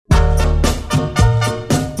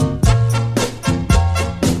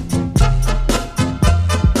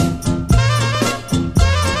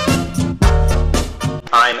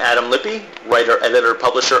Lippy, writer, editor,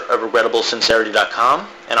 publisher of RegrettableSincerity.com,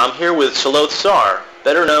 and I'm here with Saloth Sar,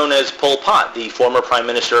 better known as Pol Pot, the former Prime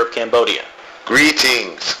Minister of Cambodia.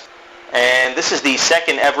 Greetings. And this is the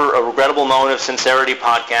second ever A Regrettable Moment of Sincerity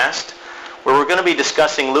podcast, where we're going to be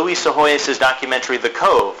discussing Louis Sahoyas' documentary The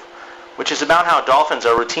Cove, which is about how dolphins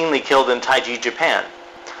are routinely killed in Taiji, Japan.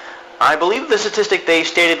 I believe the statistic they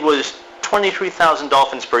stated was 23,000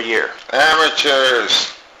 dolphins per year.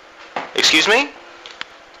 Amateurs. Excuse me?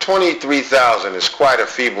 23,000 is quite a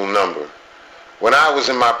feeble number. When I was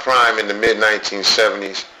in my prime in the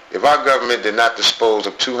mid-1970s, if our government did not dispose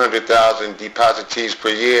of 200,000 depositees per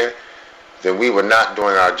year, then we were not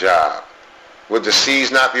doing our job. Would the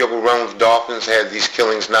seas not be overrun with dolphins had these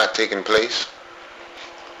killings not taken place?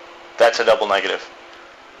 That's a double negative.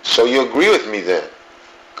 So you agree with me then?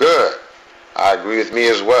 Good. I agree with me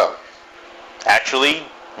as well. Actually,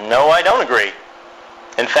 no, I don't agree.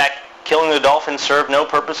 In fact, killing the dolphins served no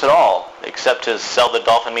purpose at all, except to sell the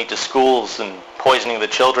dolphin meat to schools and poisoning the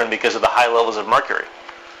children because of the high levels of mercury.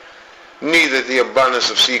 Neither the abundance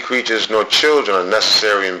of sea creatures nor children are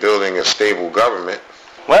necessary in building a stable government.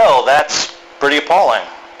 Well, that's pretty appalling.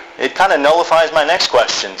 It kind of nullifies my next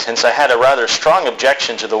question, since I had a rather strong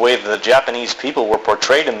objection to the way that the Japanese people were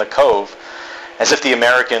portrayed in the Cove, as if the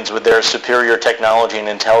Americans, with their superior technology and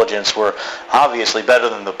intelligence, were obviously better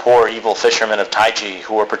than the poor, evil fishermen of Taiji,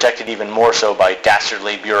 who were protected even more so by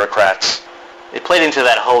dastardly bureaucrats. It played into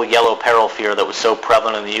that whole yellow peril fear that was so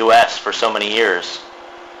prevalent in the U.S. for so many years.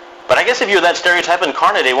 But I guess if you're that stereotype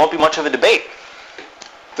incarnate, it won't be much of a debate.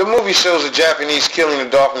 The movie shows the Japanese killing the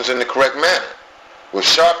dolphins in the correct manner, with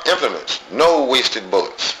sharp implements, no wasted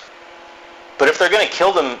bullets. But if they're going to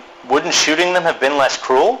kill them, wouldn't shooting them have been less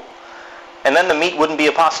cruel? And then the meat wouldn't be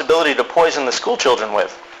a possibility to poison the school children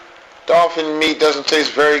with. Dolphin meat doesn't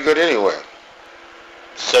taste very good anyway.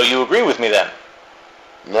 So you agree with me then?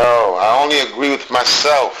 No, I only agree with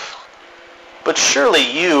myself. But surely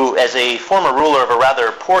you, as a former ruler of a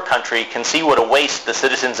rather poor country, can see what a waste the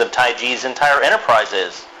citizens of Taiji's entire enterprise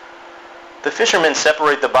is. The fishermen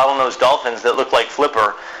separate the bottlenose dolphins that look like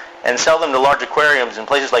Flipper and sell them to large aquariums in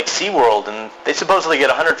places like SeaWorld, and they supposedly get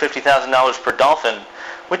 $150,000 per dolphin,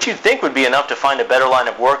 which you'd think would be enough to find a better line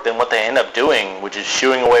of work than what they end up doing, which is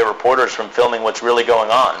shooing away reporters from filming what's really going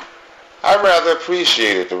on. I rather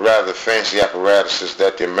appreciated the rather fancy apparatuses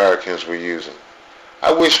that the Americans were using.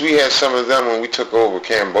 I wish we had some of them when we took over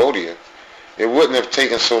Cambodia. It wouldn't have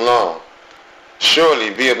taken so long.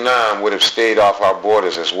 Surely Vietnam would have stayed off our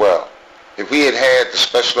borders as well. If we had had the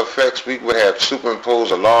special effects, we would have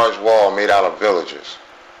superimposed a large wall made out of villagers.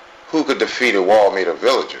 Who could defeat a wall made of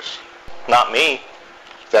villagers? Not me.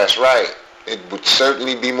 That's right. It would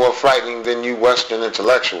certainly be more frightening than you Western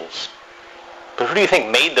intellectuals. But who do you think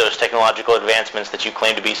made those technological advancements that you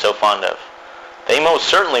claim to be so fond of? They most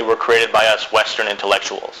certainly were created by us Western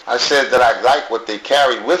intellectuals. I said that I like what they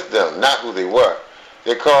carried with them, not who they were.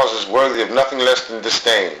 Their cause is worthy of nothing less than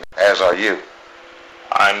disdain, as are you.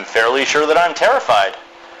 I'm fairly sure that I'm terrified.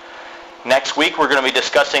 Next week, we're going to be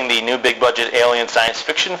discussing the new big-budget alien science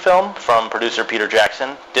fiction film from producer Peter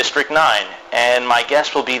Jackson, District 9, and my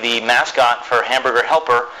guest will be the mascot for Hamburger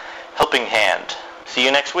Helper, Helping Hand. See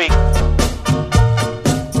you next week.